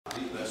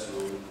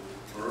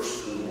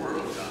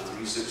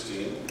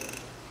3:16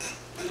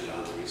 and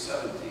John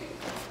 3:17.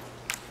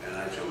 And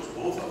I chose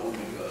both of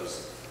them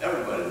because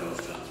everybody knows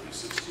John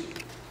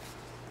 3:16.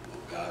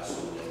 Well, God so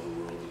loved the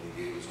world that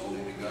he gave his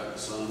only begotten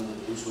Son,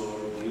 that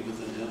whosoever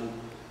believeth in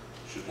him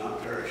should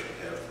not perish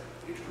but have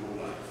eternal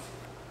life.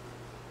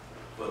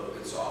 But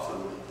it's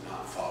often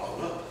not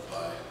followed up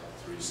by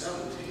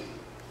 3:17,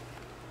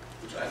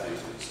 which I think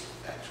is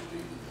actually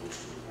the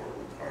most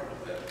important part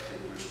of that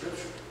particular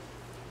scripture.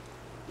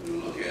 When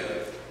you look at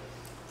it,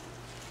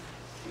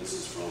 this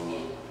is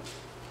from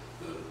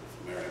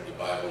the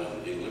Bible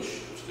in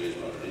English, which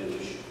stays out in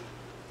English.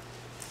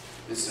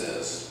 It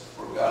says,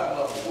 "For God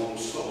loved the world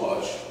so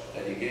much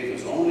that he gave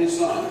his only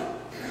Son,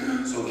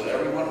 so that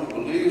everyone who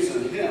believes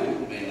in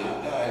him may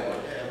not die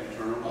but have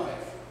eternal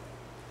life."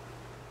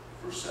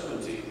 Verse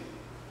 17,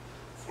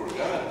 "For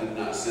God did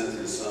not send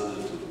his Son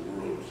into the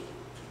world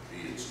to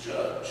be its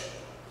judge,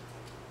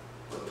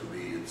 but to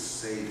be its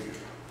Savior."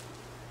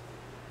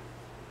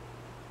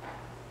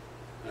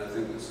 And I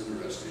think it's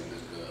interesting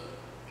that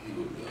he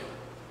would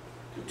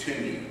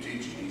continue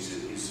teaching.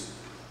 He's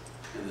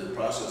in the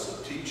process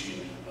of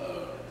teaching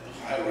a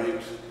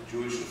high-ranked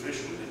Jewish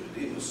official,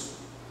 Nicodemus,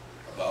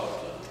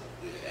 about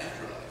the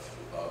afterlife,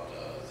 about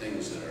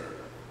things that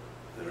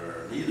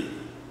are needed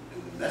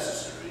and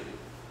necessary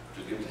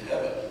to get to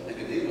heaven.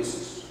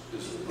 Nicodemus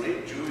is a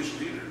great Jewish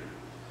leader,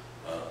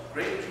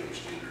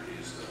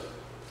 He's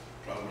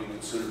probably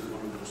considered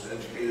one of the most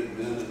educated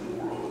men in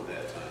the world at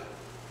that time.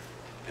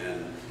 And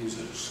he's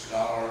a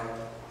scholar,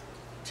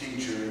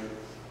 teacher,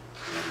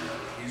 and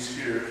he's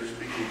here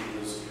speaking to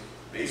this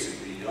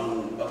basically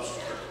young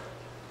upstart,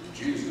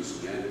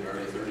 Jesus, a man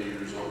barely 30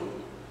 years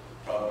old,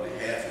 probably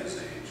half his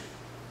age.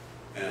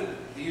 And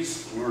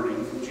he's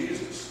learning from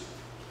Jesus.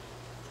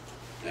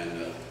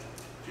 And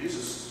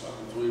Jesus is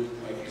talking to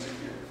him like he's a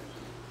kid.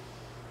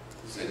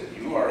 He said,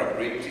 "You are a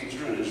great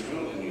teacher in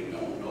Israel and you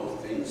don't know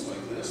things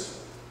like this?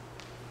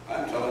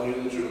 I'm telling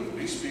you the truth.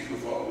 We speak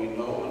of what we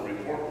know and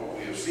report what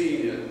we have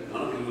seen, yet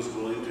none of you is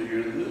willing to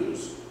hear the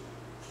news.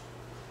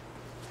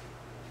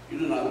 You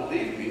do not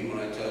believe me when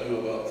I tell you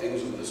about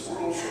things of this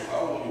world, so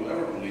how will you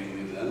ever believe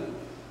me then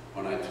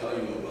when I tell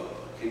you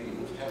about the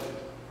kingdom of heaven?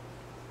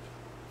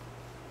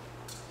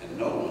 And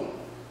no one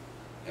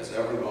has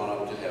ever gone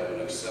up to heaven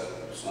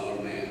except the Son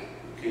of Man,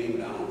 who came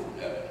down from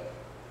heaven."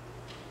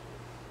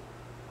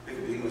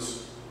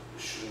 Nicodemus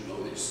should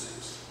know these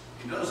things.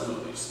 He does know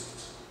these things.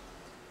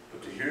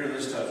 But to hear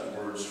this type of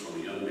words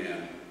from a young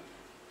man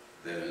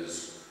that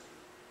is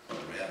a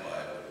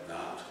rabbi but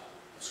not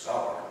a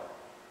scholar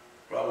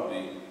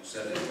probably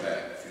set him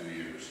back a few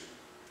years.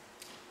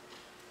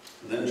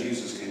 And then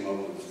Jesus came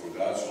up with, "For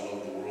God so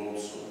loved the world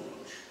so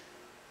much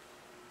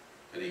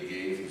that he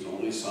gave his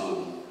only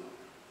Son."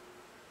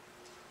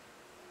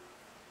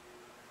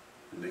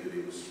 And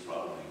Nicodemus was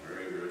probably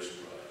very, very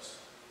surprised,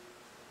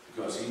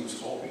 because he was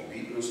hoping,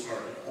 deep in his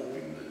heart,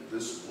 hoping that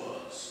this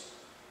was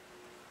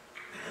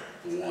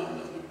the one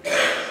that would be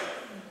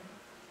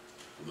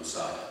the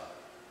Messiah.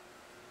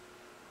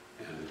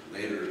 And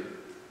later,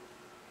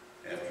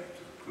 after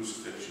the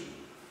crucifixion,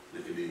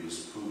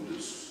 Nicodemus proved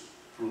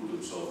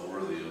himself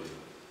worthy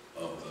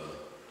of the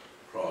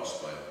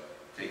cross by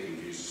taking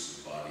Jesus'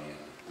 body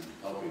and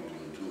helping to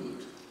entomb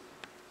it,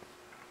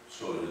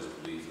 showed his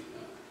belief in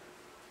that.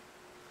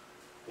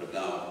 But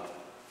now,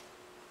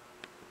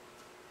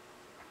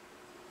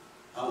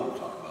 I want to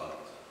talk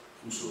about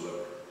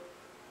whosoever.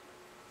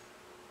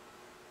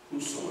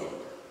 Whosoever.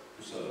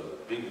 It's a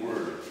big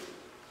word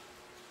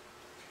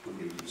when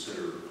you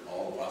consider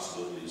all the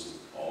possibilities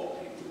of all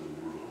people in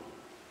the world.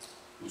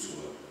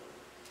 Whosoever.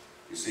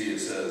 You see, it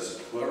says,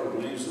 "Whoever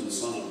believes in the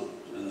Son,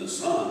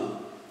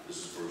 this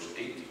is verse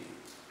 18,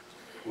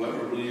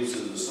 whoever believes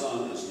in the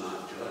Son is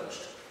not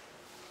judged."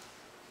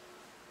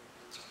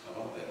 How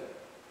about that?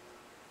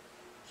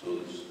 So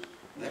this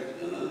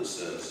next, and then it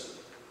says,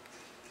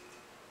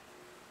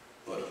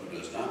 "But who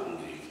does not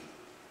believe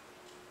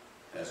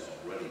has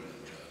already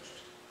been judged."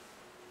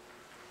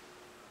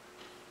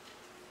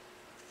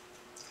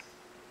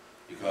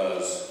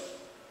 Because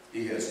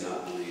he has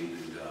not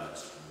believed in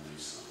God's only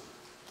Son.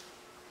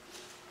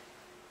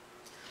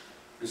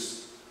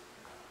 This,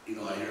 I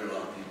hear a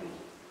lot of people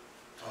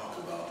talk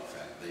about the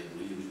fact they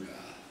believe in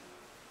God.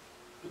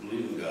 They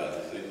believe in God.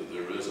 They think that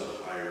there is a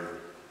higher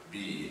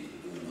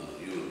being in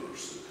the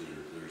universe.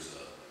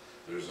 That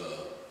there's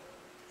a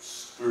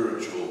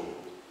spiritual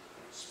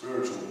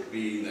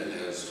being that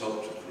has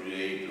helped to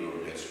create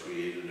or has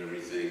created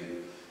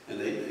everything. And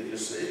they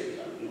just say,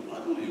 I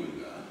believe in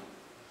God.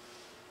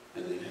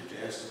 And they have to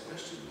ask the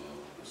question, well,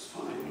 that's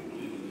fine, you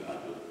believe in God,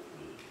 but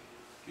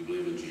do you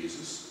believe in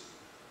Jesus?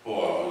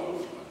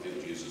 Oh, I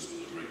think Jesus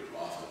was a great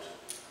prophet.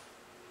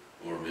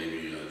 Or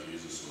maybe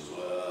Jesus was,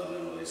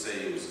 they say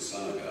he was the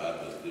Son of God,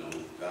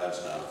 but,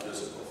 God's not a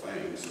physical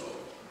thing, so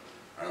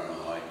I don't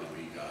know how he could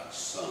be God's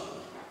Son.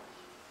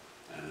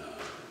 And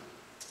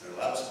there are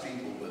lots of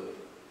people that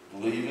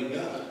believe in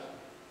God,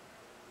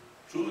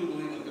 truly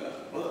believe in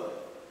God,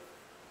 but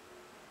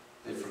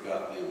they've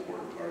forgotten the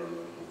important part of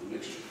the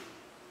mixture.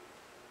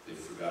 They've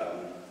forgotten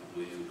the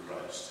belief in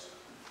Christ.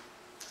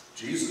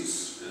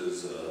 Jesus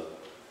is the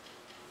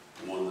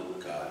one that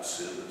God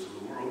sent into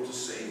the world to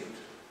save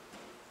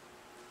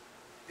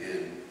it.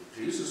 And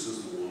Jesus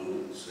is the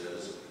one that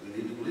says we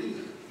need to believe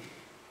in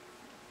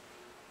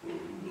him.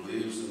 Who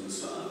believes in the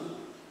Son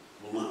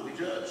will not be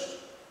judged.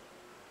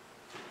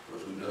 But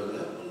who does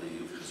not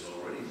believe has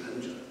already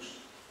been judged.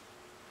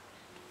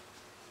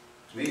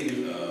 To me,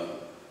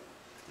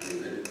 I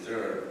mean, there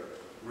are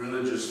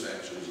religious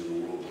factions in the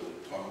world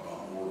that talk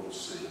about mortal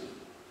sin.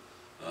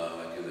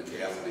 Like in the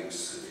Catholics,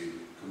 if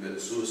you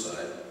commit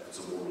suicide, it's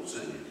a mortal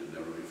sin. You can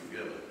never be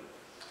forgiven.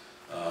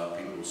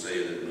 People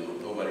say that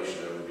nobody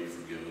should ever be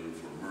forgiven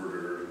for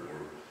murder or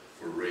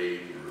for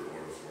rape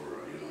or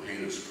for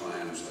heinous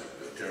crimes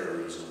like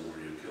terrorism,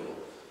 where you kill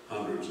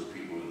hundreds of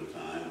people at a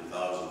time,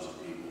 thousands of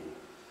people.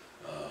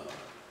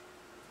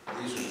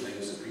 These are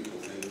things that people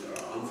think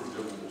are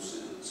unforgivable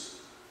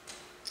sins.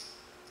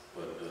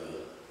 But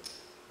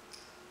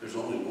there's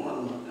only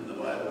one in the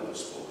Bible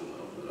that's spoken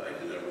of that I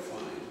could ever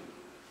find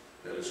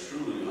that is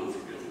truly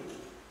unforgivable.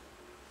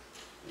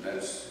 And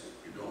that's,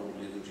 you don't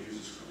believe in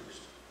Jesus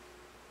Christ.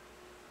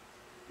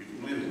 You can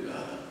believe in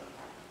God,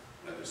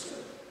 like I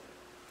said.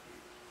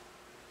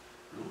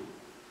 No.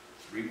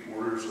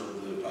 3/4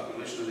 of the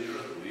population of the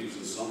earth believes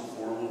in some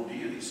form of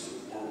deity, some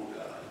form of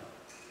God.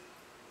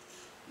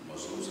 The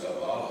Muslims have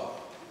Allah.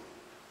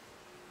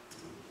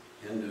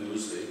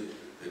 Hindus,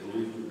 they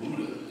believe in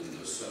Buddha and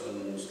the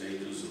 7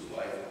 stages of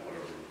life, or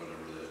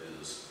whatever that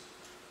is.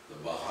 The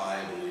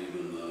Baha'i believe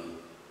in the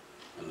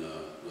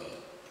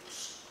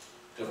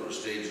different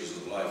stages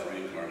of life,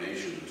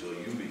 reincarnation, until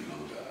you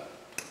become God,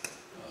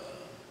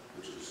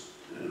 which is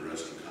an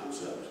interesting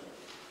concept.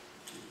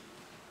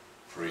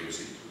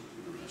 Crazy,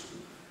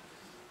 interesting.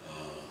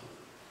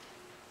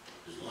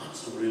 There's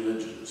lots of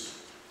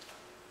religions.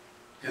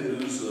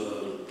 Hindus,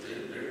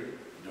 they're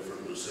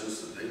different in the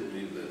sense that they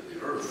believe that the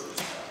earth is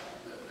God,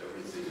 that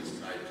everything is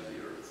tied to the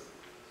earth.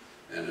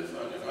 And if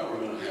I were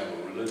going to have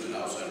a religion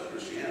outside of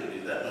Christianity,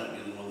 that might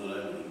be the one that I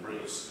would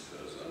embrace,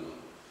 because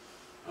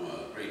I'm a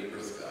great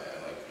earth guy.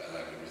 I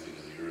like everything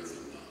in the earth,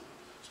 and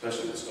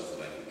especially the stuff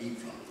that I can eat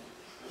from it.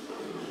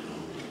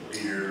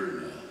 Beer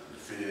and the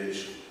fish,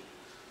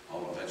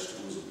 all the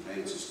vegetables and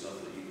plants and stuff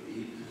that you can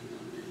eat.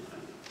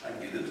 I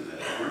can get into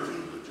that earthly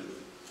religion,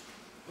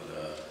 but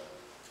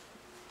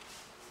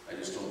I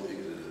just don't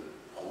think that it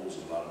holds a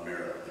lot of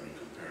merit when you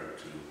compare it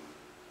to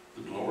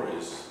the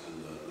glories and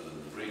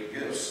the great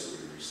gifts that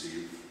we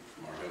receive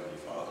from our Heavenly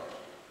Father.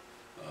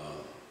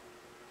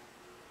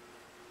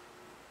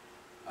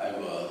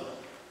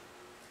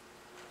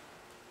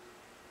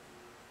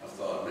 I've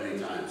thought many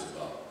times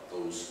about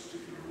those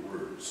particular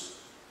words,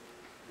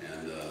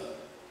 and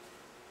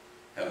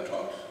have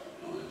talked.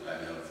 I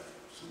have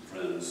some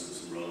friends and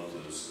some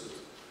relatives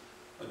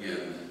that,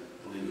 again,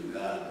 believe in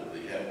God, but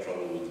they have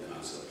trouble with the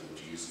concept of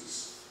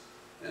Jesus,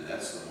 and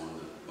that's the one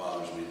that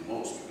bothers me the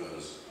most,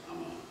 because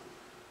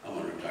I'm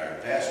a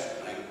retired pastor,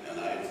 and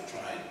I've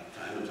tried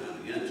time and time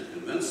again to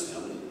convince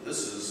them that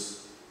this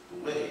is the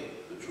way,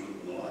 the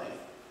truth, and the life.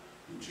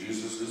 And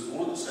Jesus is the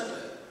one that said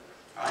that.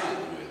 I am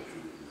the way, the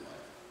truth,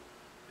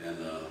 and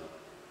the life. And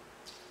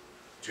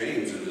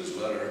James, in his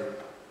letter,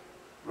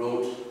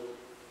 wrote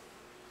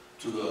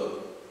to the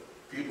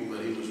people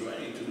that he was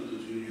writing to,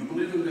 that you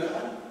believe in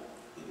God,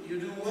 you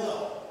do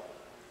well.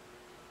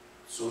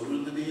 So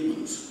do the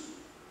demons,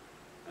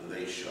 and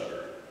they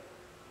shudder.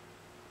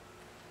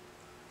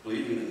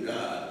 Believing in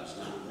God does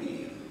not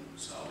mean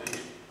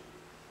salvation.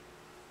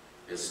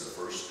 It's the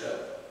first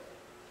step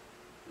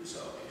in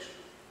salvation.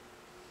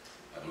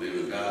 I believe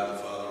in God,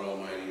 the Father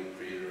Almighty,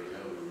 creator of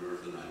heaven and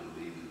earth, and I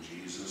believe in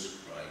Jesus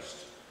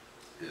Christ,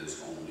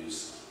 his only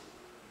Son.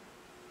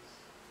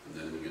 And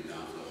then we get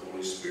down to the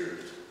Holy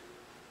Spirit.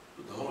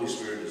 But the Holy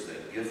Spirit is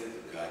that gift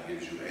that God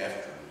gives you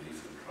after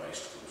belief in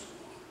Christ comes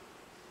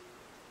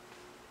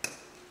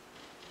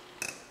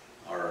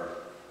along.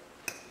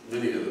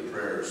 Many of the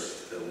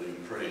prayers that we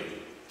pray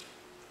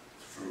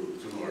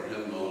through our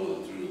hymnal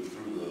and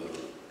through the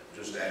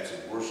just acts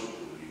of worship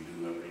that we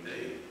do every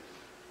day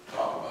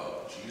talk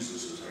about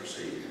Jesus as our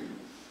Savior.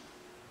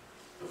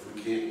 If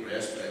we can't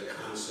grasp that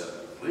concept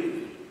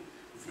completely,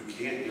 if we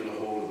can't get a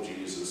hold of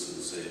Jesus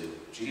and say,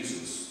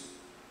 Jesus,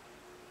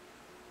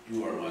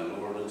 you are my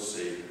Lord and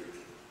Savior,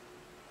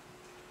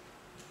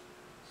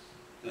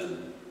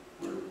 then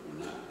we're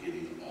not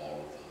getting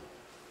all of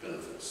the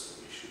benefits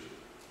that we should.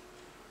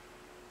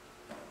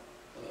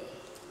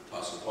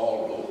 Apostle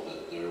Paul wrote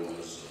that there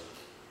was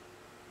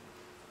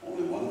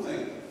only one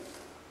thing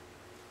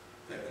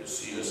that could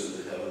see us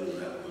into heaven,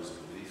 and that was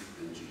belief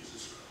in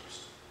Jesus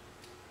Christ.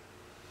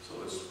 So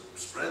it's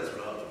spread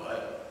throughout the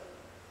Bible,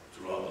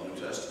 throughout the New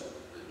Testament,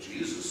 that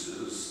Jesus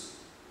is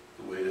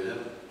the way to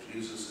heaven.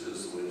 Jesus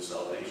is the way to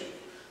salvation.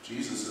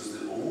 Jesus is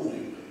the only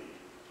way.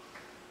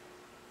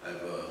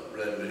 I've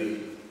read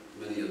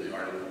many of the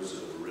articles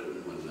that were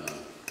written when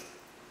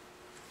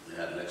they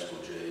had an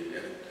expose.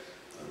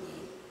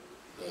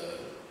 The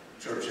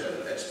church had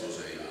an expose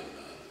on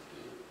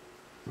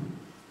the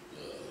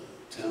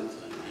 10th,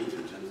 8th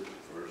or 10th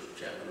first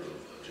chapter of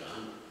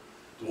John,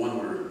 the one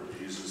where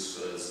Jesus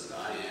says that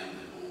I am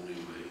the only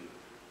way.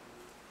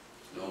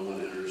 No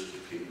one enters the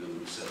kingdom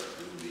except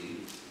through me.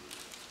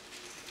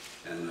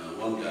 And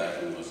one guy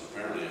who was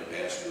apparently a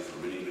pastor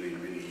for many, many,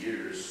 many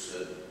years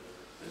said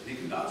that he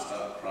could not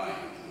stop crying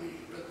when he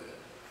read that,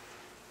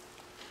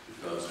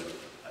 because it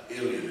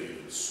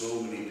alienated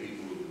so many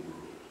people in the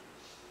world.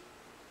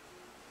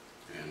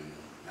 And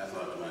I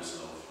thought to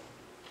myself,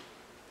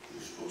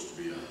 you're supposed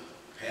to be a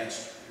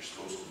pastor. You're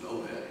supposed to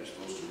know that. You're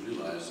supposed to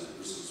realize that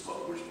this is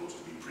what we're supposed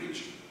to be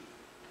preaching.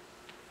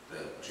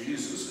 That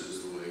Jesus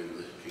is the way to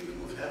the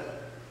kingdom of heaven.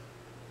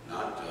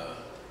 Not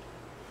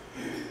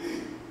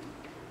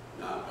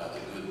by the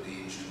good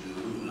deeds you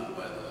do, not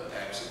by the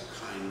acts of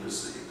kindness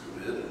that you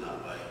commit, and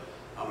not by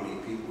how many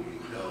people you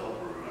help,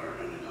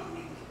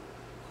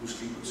 who's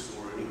keeping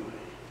score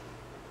anyway.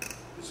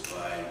 It's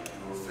by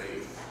your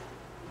faith,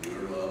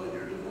 your love, and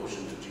your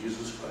devotion to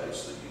Jesus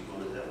Christ that you go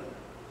to heaven.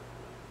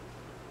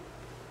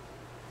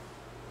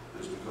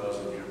 It's because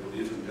of your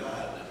belief in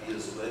God that He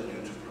has led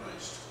you to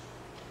Christ,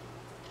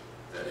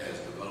 that has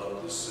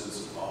developed this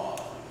sense of awe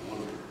and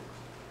wonder.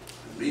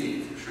 And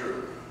me, for sure,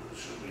 it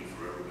should be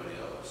for everybody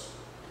else,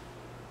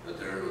 that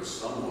there was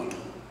someone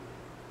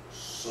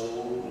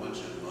so much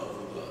in love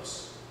with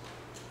us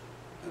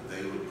that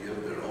they would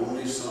give their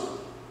only son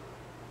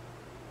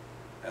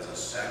as a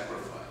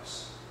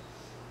sacrifice.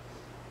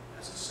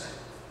 As a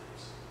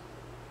sacrifice.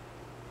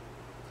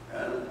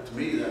 And to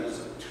me, that is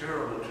a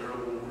terrible,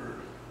 terrible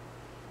word.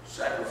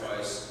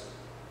 Sacrifice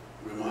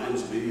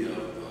reminds me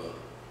of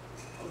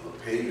the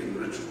pagan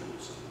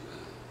rituals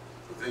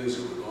and the things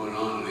that were going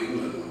on in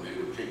England when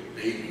they would take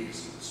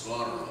babies and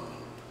slaughter them,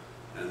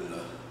 and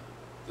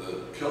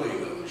the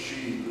killing of the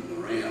sheep and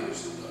the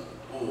rams and the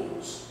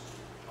bulls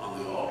on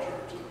the altar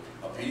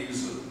to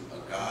appease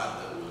a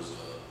God that was an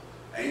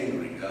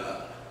angry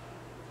God.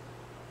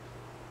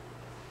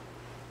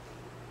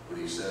 When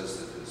He says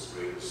that His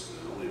greatest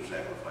and only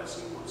sacrifice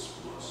He wants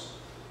from us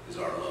is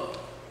our love,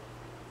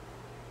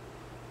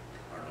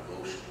 our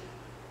devotion.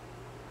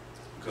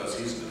 Because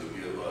He's going to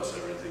give us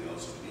everything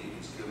else we need.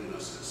 He's giving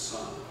us His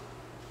Son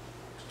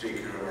to take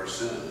care of our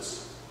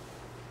sins.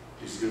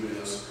 He's giving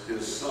us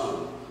His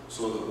Son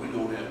so that we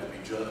don't have to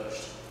be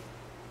judged.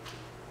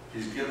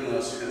 He's given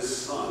us His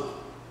Son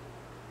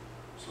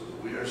so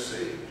that we are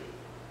saved,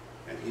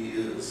 and He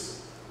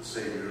is the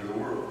Savior of the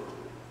world.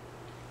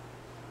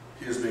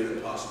 He has made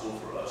it possible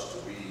for us to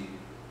be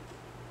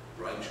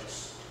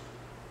righteous,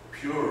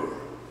 pure,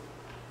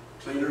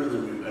 cleaner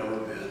than we've ever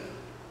been.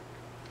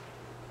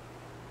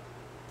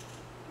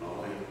 And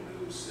all I have to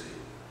do is say,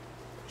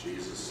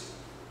 Jesus,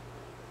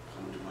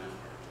 come to my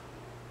heart.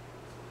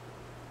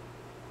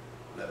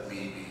 Let me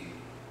be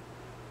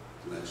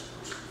the next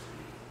person for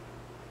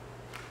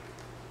you.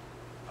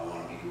 I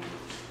want to be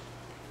yours.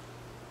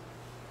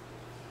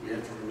 We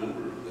have to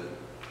remember that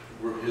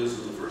we're His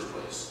in the first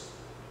place.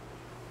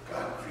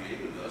 God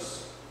created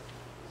us.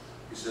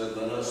 He said,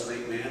 let us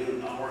make man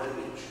in our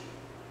image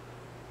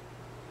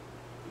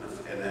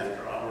and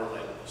after our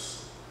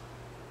likeness.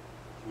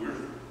 We're,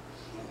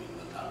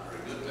 not a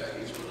very good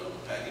package, but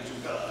a package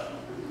of God.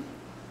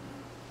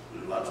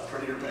 There are lots of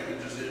prettier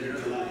packages in here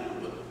than I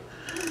am, but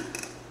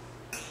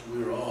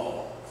we're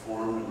all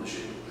formed in the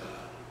shape of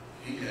God.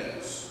 He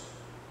has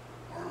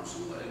arms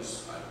and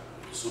legs.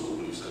 I assume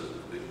when He says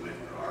that they can make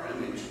our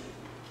image,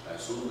 I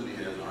assume that He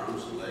has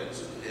arms and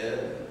legs and a head,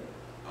 and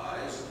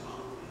eyes and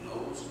mouth and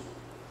nose.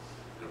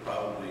 They're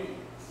probably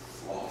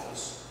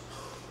flawless.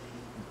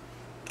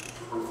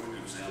 Perfect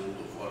example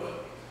of what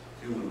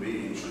a human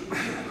being should be,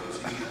 because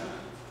He's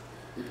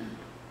God.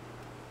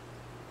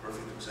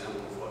 Perfect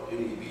example of what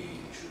any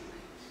being should be.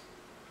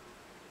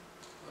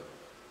 But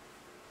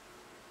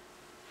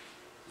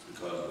it's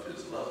because of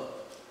His love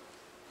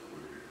that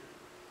we're here.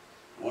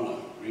 I want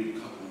to read a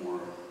couple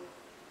more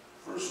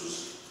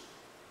verses,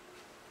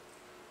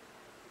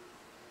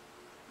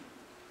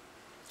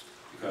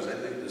 because I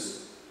think this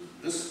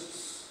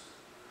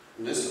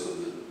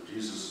that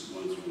Jesus is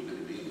going through with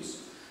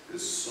Nicodemus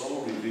is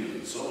so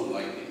revealing, so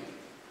enlightening.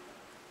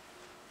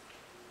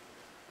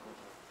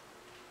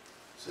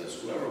 It says,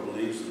 whoever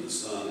believes in the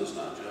Son is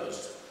not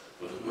judged,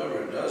 but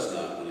whoever does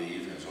not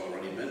believe has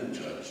already been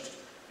judged,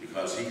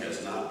 because he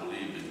has not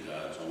believed in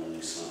God's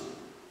only Son.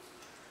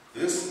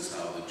 This is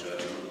how the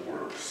judgment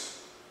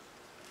works.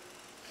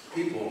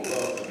 People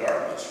love the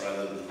darkness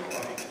rather than the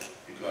light,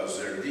 because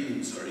their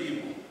deeds are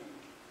evil.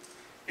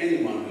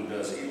 Anyone who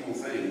does evil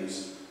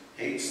things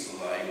hates the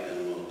light and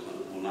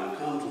will not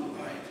come to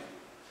the light,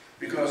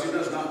 because he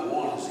does not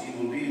want his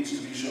evil deeds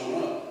to be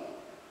shown up.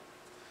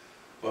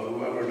 But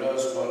whoever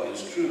does what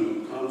is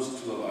true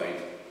comes to the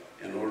light,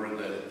 in order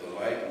that the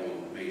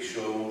light may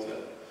show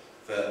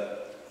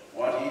that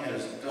what he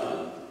has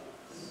done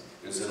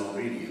is in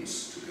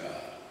obedience to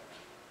God.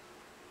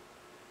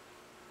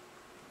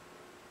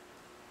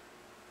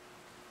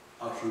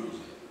 How true is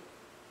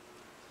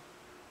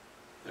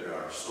that? There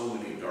are so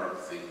many dark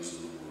things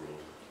in the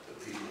world that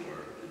people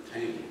are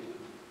entangled in.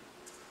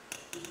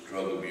 There's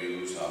drug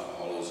abuse,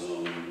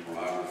 alcoholism,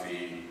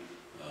 pornography,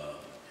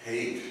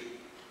 hate,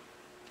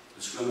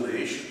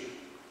 discrimination,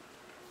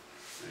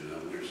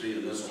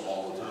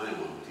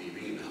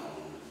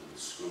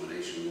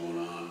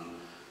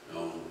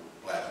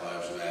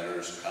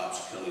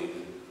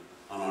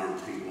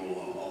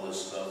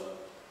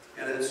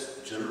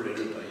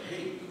 generated by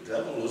hate. The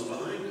devil was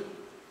behind it.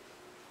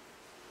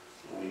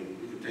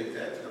 We can take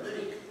that to the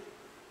bank.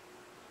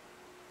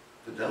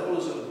 The devil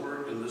is at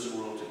work in this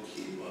world to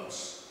keep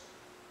us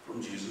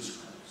from Jesus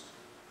Christ.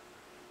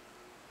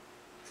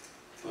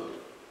 But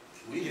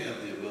we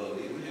have the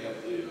ability, we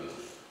have the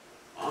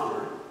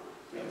honor,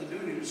 we have the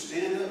duty to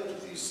stand up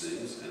to these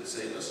things and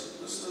say,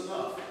 listen, this is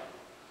enough.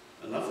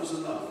 Enough is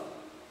enough.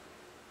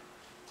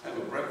 I have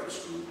a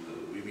breakfast group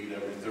that we meet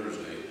every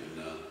Thursday,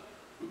 and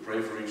we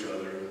pray for each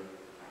other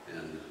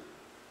and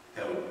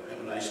have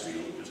a nice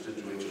meal, just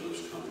enjoy each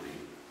other's company.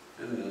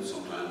 And then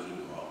sometimes we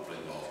go out and play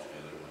golf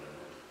together,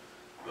 whatever.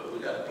 But we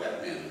got a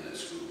black man in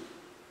this group.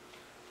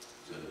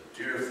 He's a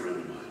dear friend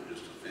of mine,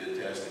 just a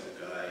fantastic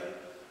guy.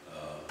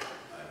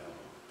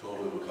 I've told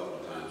him a couple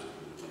of times,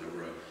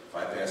 whenever if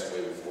I pass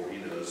away before he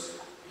does,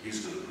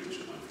 he's going to preach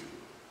at my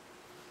funeral.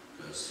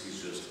 Because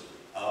he's just an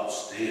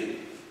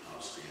outstanding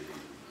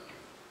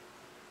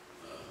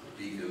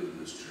deacon in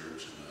this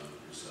church.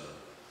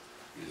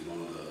 And he's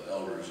one of the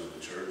elders of the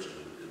church,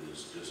 and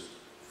is just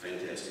a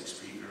fantastic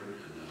speaker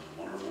and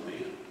a wonderful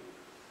man.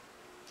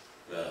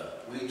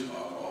 We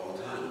talk all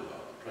the time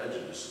about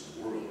prejudice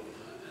in the world,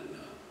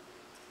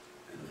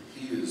 and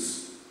he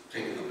is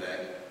taken aback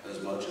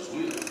as much as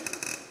we are,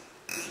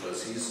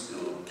 because he's,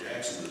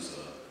 Jackson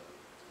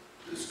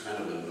is kind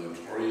of a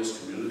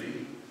notorious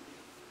community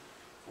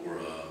for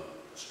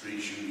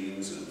street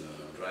shootings and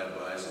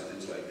drive-bys and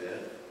things like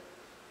that.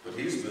 But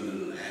he's been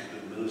in an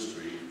active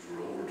ministry for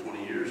over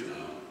 20 years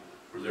now,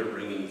 where they're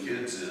bringing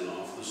kids in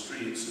off the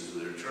streets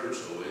into their church,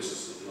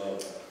 Oasis of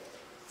Love,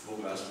 Full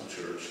Gospel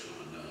Church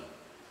on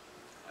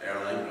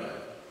Airline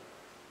Drive.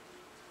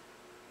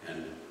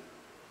 And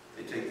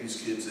they take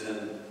these kids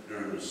in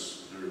during the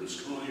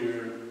school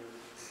year.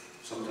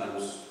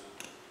 Sometimes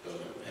they'll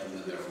have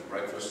them in there for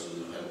breakfast,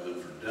 and they'll have them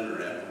in for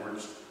dinner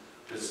afterwards.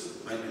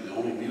 It might be the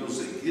only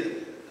meals they get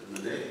in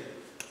the day.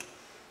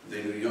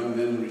 They do young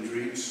men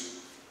retreats.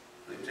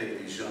 They take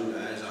these young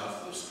guys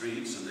off the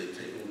streets and they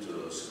take them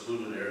to a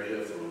secluded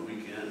area for a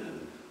weekend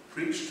and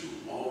preach to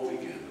them all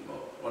weekend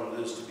about what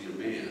it is to be a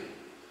man,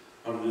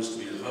 what it is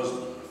to be a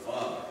husband and a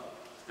father.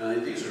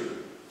 And these are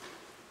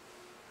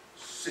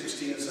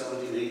 16,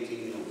 17,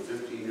 18,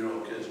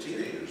 15-year-old kids,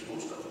 teenagers,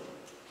 most of them.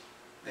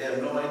 They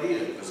have no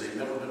idea because they've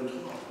never been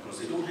taught, because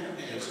they don't have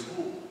dads at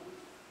home.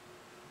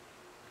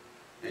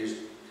 And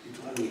he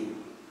told me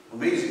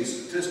amazing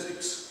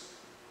statistics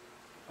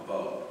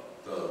about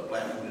the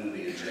black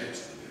community in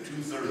Jackson.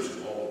 2/3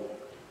 of all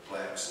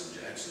blacks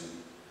in Jackson,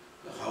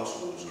 the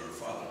households are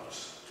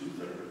fatherless.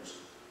 2/3.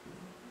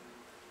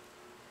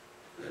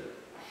 That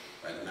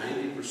like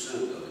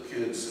 90% of the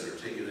kids that are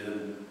taken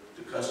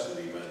into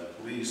custody by the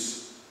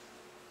police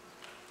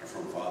are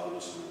from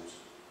fatherless homes.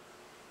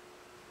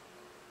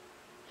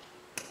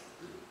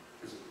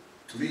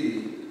 To me,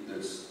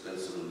 that's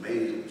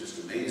just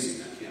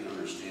amazing. I can't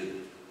understand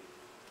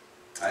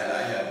it. I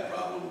have a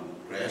problem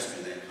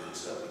grasping that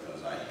concept,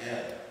 because I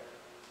had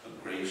a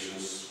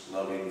gracious,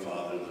 loving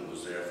father that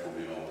was there for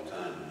me all the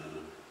time.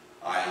 And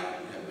I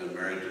have been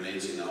married to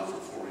Nancy now for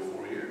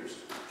 44 years.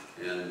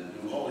 And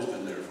we've always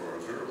been there for our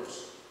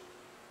girls.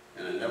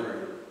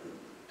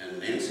 And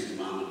Nancy's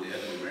mom and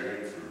dad were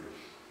married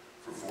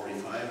for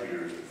 45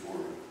 years before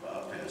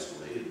Bob passed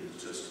away. And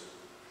it's just,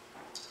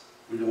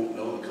 we don't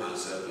know the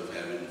concept of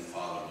having a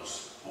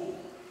fatherless home.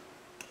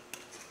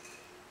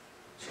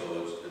 So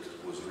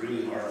it was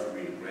really hard for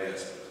me to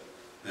grasp it.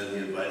 Then he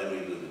invited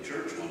me to the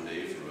church one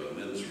day for a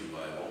men's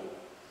revival,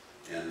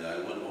 and I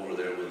went over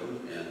there with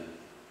him, and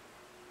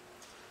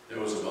there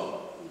was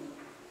about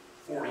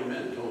 40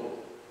 men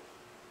total.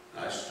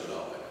 I stood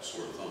out like a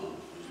sore thumb.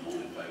 I was the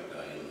only white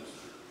guy in this.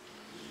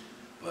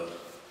 But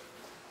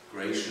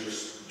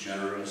gracious,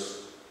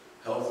 generous,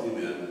 healthy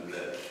men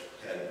that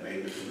had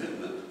made the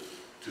commitment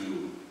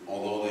to,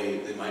 although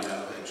they might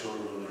not have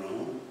children of their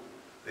own,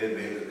 they had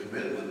made the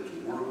commitment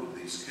to work with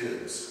these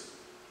kids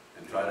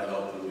and try to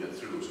help them get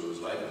through. So it was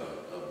like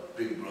a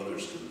big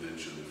brothers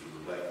convention for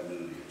the black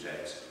community of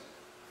Jackson.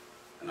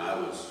 And I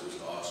was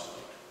just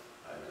awestruck.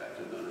 I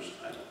couldn't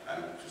understand. I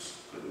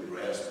just couldn't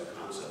grasp the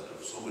concept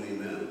of so many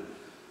men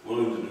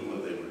willing to do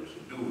what they were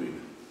doing.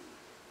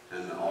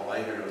 And all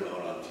I hear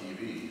about on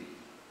TV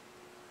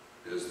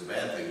is the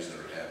bad things that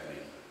are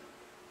happening.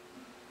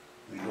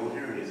 We don't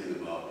hear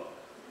anything about,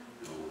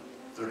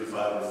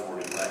 35 or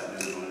 40 black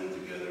men joining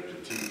together to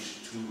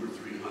teach 200 or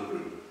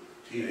 300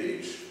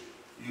 teenage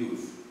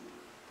youth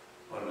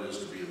what it is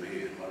to be a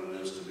man, what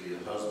it is to be a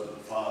husband, a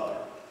father,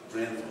 a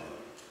grandfather.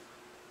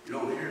 You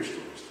don't hear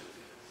stories like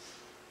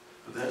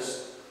that. But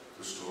that's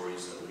the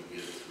stories that we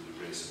get through the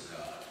grace of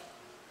God.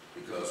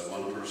 Because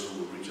one person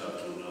will reach out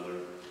to another,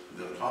 and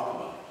they'll talk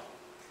about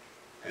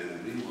it. And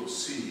we will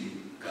see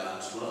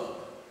God's love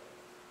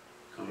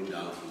coming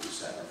down through the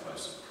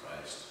sacrifice of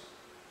Christ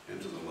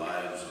into the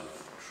lives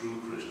of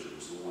true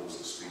Christians, the ones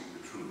that speak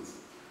the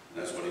truth.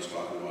 And that's what he's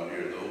talking about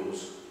here.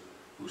 Those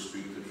who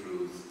speak the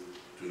truth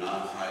do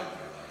not hide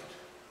their light.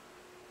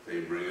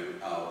 They bring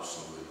it out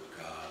so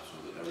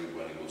that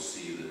everybody will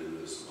see that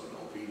it is an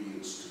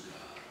obedience to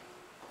God.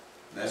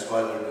 And That's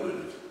why they're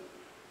doing it,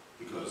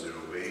 because they're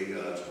obeying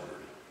God's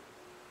word.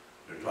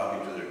 They're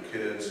talking to their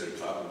kids, they're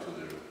talking to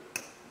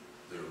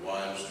their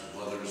wives,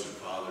 their mothers, their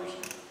fathers.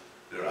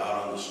 They're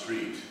out on the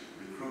street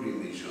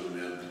recruiting these young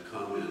men to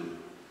come in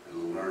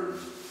and learn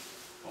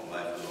what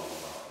life is all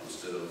about,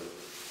 instead of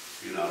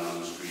being out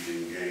on the street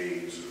in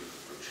gangs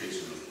or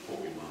chasing a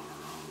Pokemon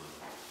around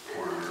the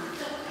corner,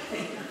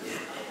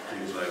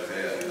 things like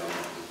that, you know.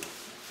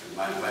 And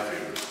my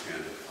favorite is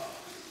Candy Pop.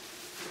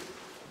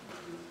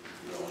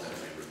 We all have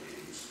favorite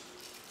games.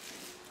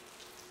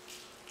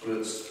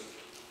 But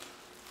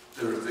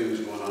there are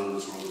things going on in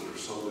this world that are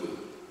so good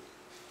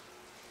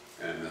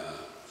and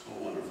so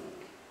wonderful.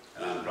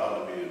 And I'm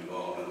proud to be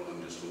involved in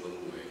them just a little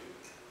way.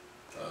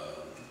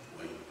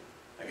 When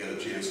I get a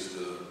chance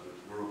to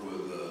work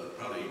with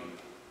probably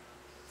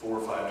 4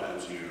 or 5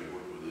 times a year,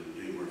 work with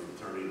anywhere from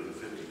 30 to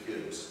 50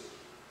 kids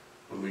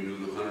when we do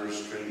the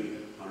hunters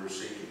training, hunter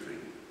safety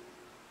training.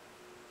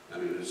 I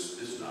mean,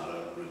 it's not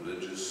a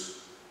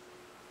religious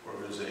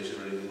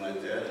organization or anything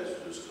like that.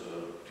 It's just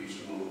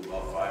teaching them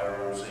about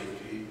firearm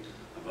safety,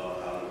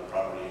 about how to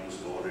properly use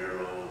a bow and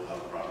arrow, how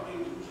to properly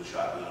use a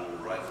shotgun or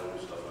a rifle,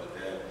 stuff like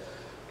that.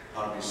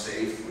 How to be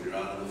safe when you're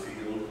out in the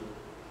field.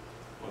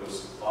 What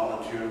is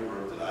volunteer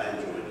work that I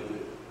enjoy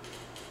doing.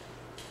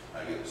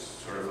 I get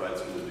certified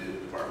through the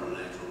Department of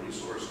Natural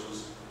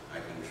Resources. I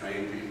can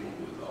train people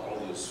with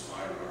all these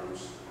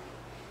firearms.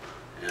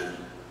 And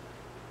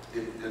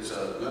it's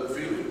a good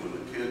feeling when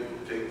the kid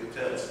will take the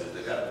test, and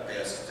they got to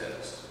pass the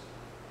test.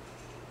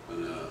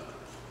 And a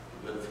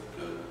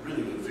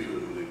really good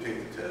feeling when they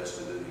take the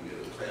test, and then you get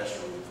a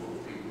classroom full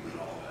of people that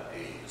all got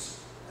A's.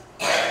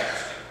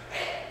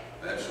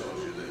 That shows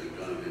you that you've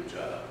done a good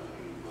job.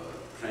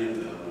 You've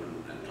trained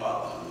them and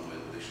taught them the way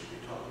that they should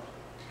be taught.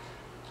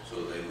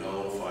 So they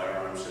know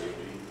firearm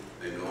safety,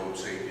 they know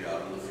safety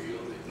out in the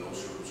field, they know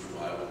certain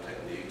survival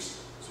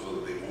techniques so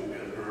that they won't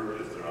get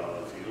hurt if they're out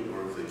in the field,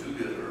 or if they do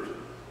get hurt,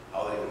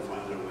 how they can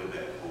find their way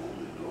back home.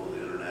 They know the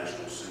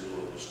international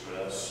signal of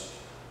distress.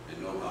 They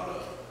know how to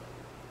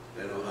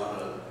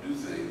do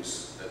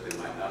things that they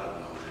might not have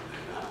known if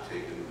they'd not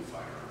taken the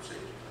firearm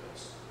safety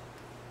test.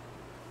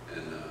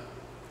 And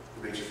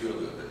it makes you feel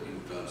good that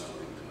you've done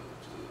something to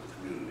the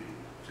community,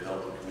 to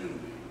help the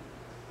community.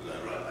 Because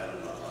I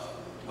don't know,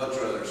 much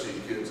rather see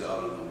kids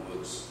out in the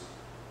woods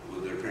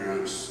with their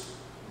parents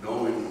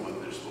knowing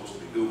what they're supposed to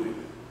be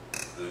doing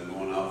than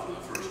going out for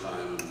the first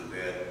time and the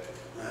dad,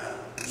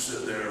 you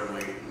sit there and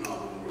wait and I'll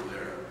go over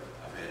there.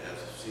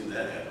 I've seen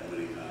that happen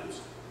many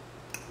times.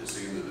 I've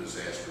seen the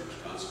disastrous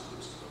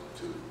consequences of it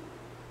too.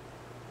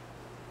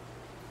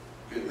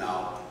 Getting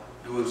out,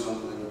 doing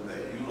something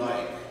that you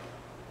like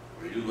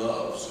or you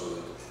love so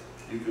that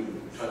you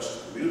can touch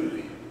the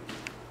community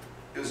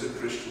is a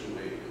Christian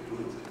way of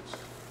doing things.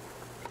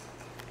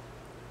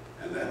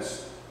 And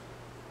that's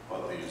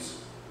what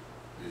these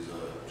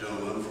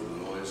gentlemen from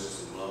the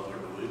Oasis of Love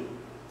are doing.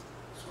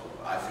 So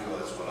I feel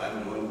that's what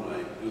I'm doing when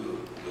I do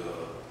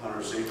the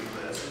hunter safety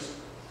classes.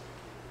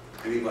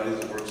 Anybody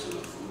that works in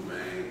a food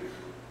bank,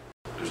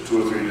 there's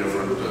 2 or 3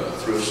 different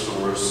thrift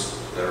stores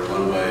that are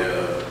run by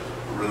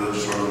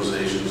religious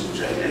organizations,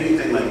 and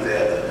anything like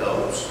that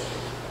helps.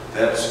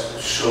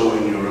 That's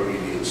showing your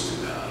obedience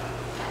to God.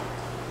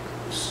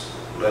 It's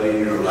letting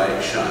your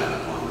light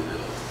shine upon the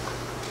hill.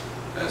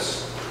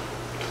 That's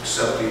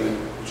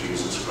accepting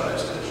Jesus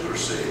Christ as your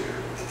Savior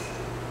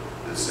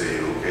and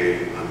saying,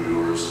 okay, I'm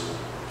yours,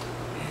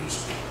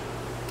 use me.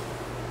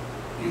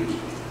 Use me.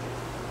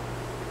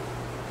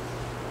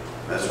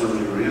 That's when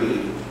you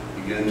really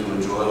begin to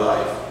enjoy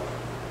life.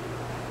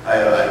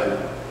 I'm a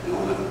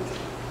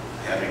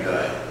happy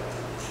guy.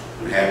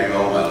 I'm happy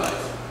all my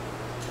life.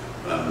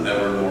 But I'm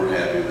never more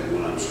happy than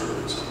when I'm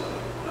serving somebody.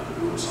 When I'm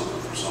doing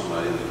something for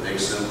somebody that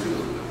makes them feel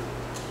good.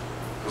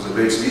 Because it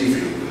makes me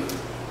feel good. It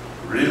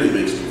really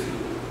makes me feel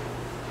good.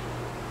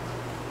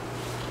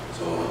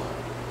 So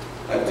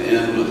I'd like to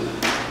end with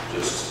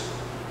just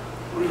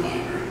a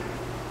reminder.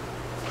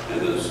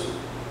 And there's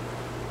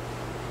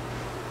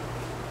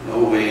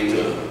no way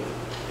to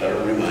better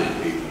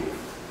remind people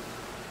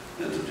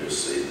than to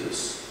just say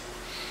this.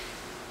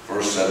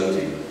 Verse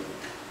 17.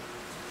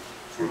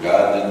 For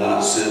God did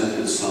not send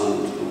his Son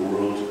into the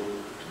world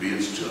to be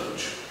its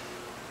judge,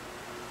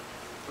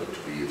 but to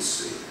be its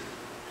Savior.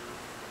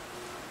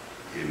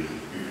 Amen.